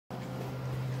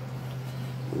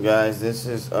Guys, this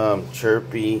is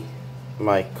Chirpy,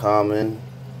 my common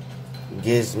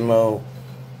Gizmo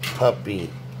puppy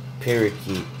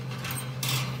parakeet.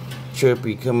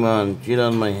 Chirpy, come on, get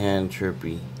on my hand,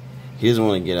 Chirpy. He doesn't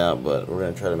want to get out, but we're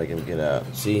gonna try to make him get out.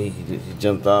 See, he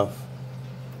jumped off.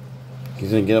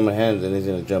 He's gonna get on my hand, and he's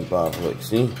gonna jump off. Look,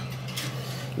 see,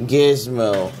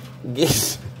 Gizmo,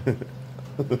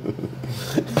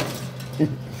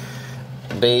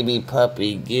 baby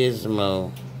puppy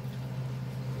Gizmo.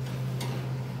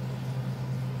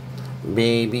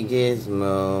 Baby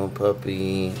Gizmo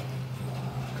puppy.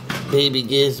 Baby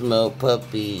Gizmo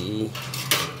puppy.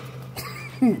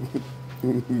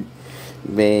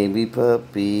 Baby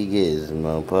puppy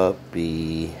Gizmo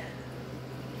puppy.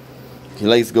 He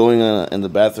likes going in the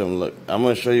bathroom. Look, I'm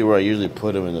going to show you where I usually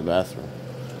put him in the bathroom.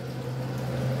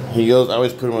 I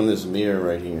always put him on this mirror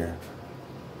right here.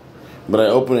 But I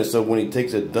open it so when he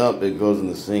takes a dump, it goes in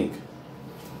the sink.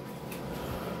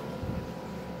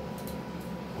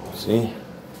 See?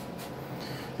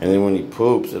 And then when he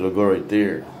poops, it'll go right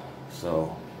there.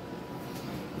 So,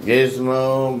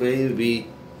 Gizmo, baby,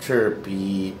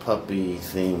 chirpy, puppy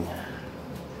thing.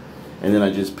 And then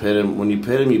I just pet him. When you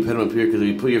pet him up here, because if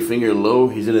you put your finger low,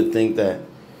 he's going to think that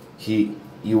you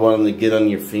want him to get on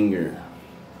your finger.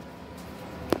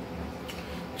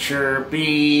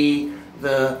 Chirpy,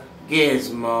 the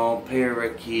Gizmo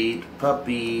parakeet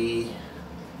puppy.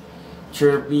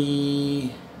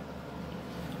 Chirpy,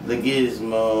 the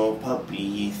Gizmo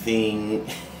puppy thing.